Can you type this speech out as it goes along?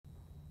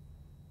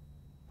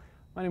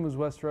My name is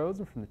Wesley Rhodes.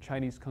 I'm from the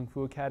Chinese Kung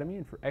Fu Academy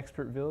and for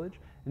Expert Village,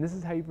 and this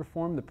is how you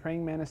perform the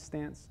Praying Mantis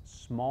stance,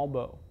 small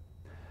bow.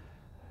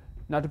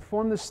 Now to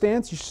perform this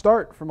stance, you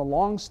start from a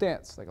long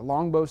stance, like a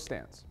long bow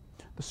stance.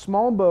 The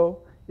small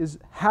bow is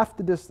half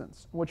the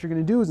distance. What you're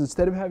going to do is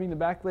instead of having the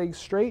back leg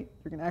straight,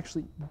 you're going to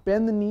actually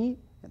bend the knee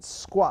and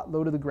squat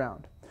low to the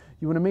ground.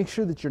 You want to make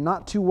sure that you're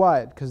not too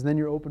wide because then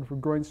you're open for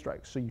groin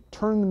strikes. So you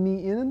turn the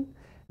knee in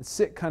and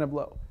sit kind of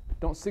low.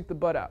 Don't stick the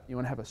butt out. You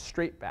want to have a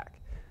straight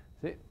back.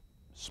 See?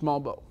 Small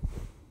bow.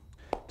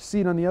 To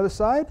see it on the other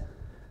side,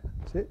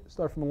 see?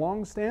 Start from a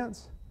long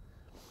stance,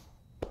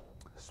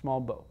 small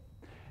bow.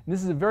 And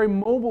this is a very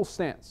mobile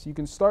stance. You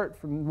can start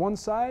from one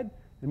side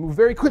and move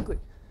very quickly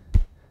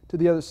to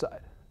the other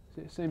side.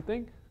 See, same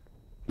thing.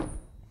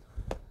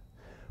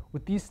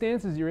 With these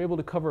stances, you're able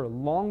to cover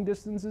long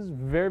distances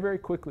very, very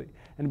quickly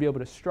and be able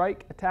to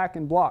strike, attack,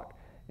 and block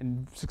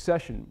in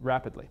succession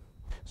rapidly.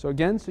 So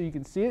again, so you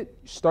can see it,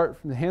 you start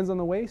from the hands on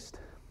the waist,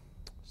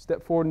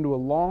 step forward into a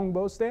long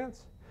bow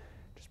stance,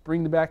 just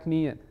bring the back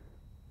knee in.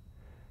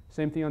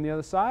 Same thing on the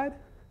other side,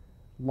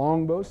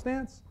 long bow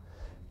stance,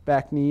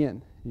 back knee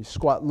in. You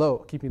squat low,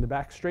 keeping the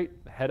back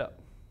straight, the head up.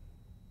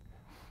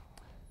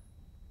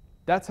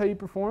 That's how you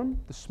perform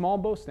the small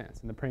bow stance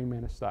in the Praying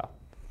Mantis style.